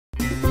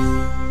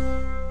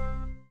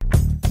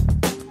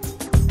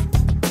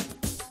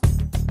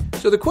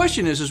So the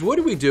question is what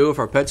do we do if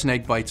our pet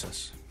snake bites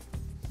us?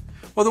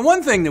 Well, the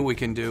one thing that we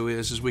can do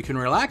is we can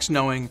relax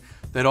knowing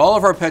that all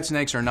of our pet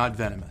snakes are not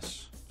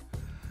venomous.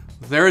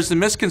 There is the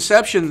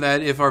misconception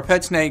that if our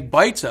pet snake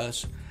bites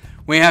us,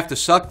 we have to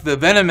suck the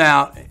venom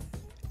out,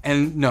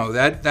 and no,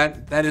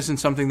 that isn't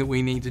something that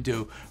we need to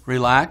do.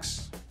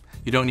 Relax.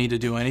 You don't need to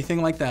do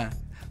anything like that.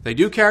 They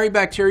do carry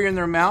bacteria in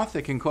their mouth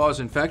that can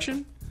cause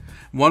infection.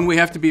 One we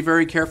have to be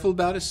very careful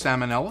about is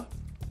salmonella.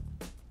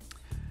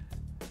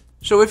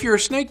 So if your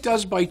snake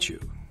does bite you,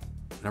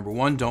 number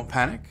one, don't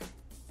panic.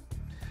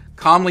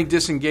 Calmly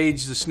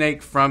disengage the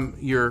snake from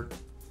your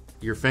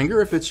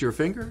finger if it's your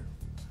finger.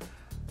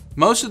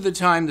 Most of the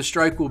time the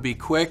strike will be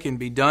quick and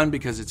be done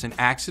because it's an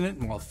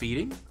accident while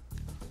feeding.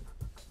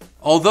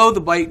 Although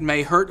the bite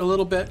may hurt a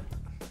little bit,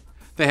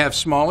 they have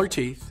smaller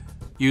teeth.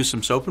 Use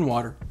some soap and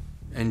water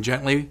and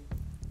gently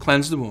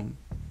cleanse the wound.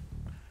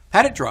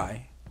 Pat it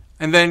dry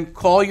and then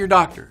call your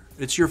doctor.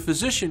 It's your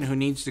physician who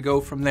needs to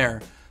go from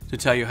there to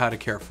tell you how to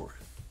care for it.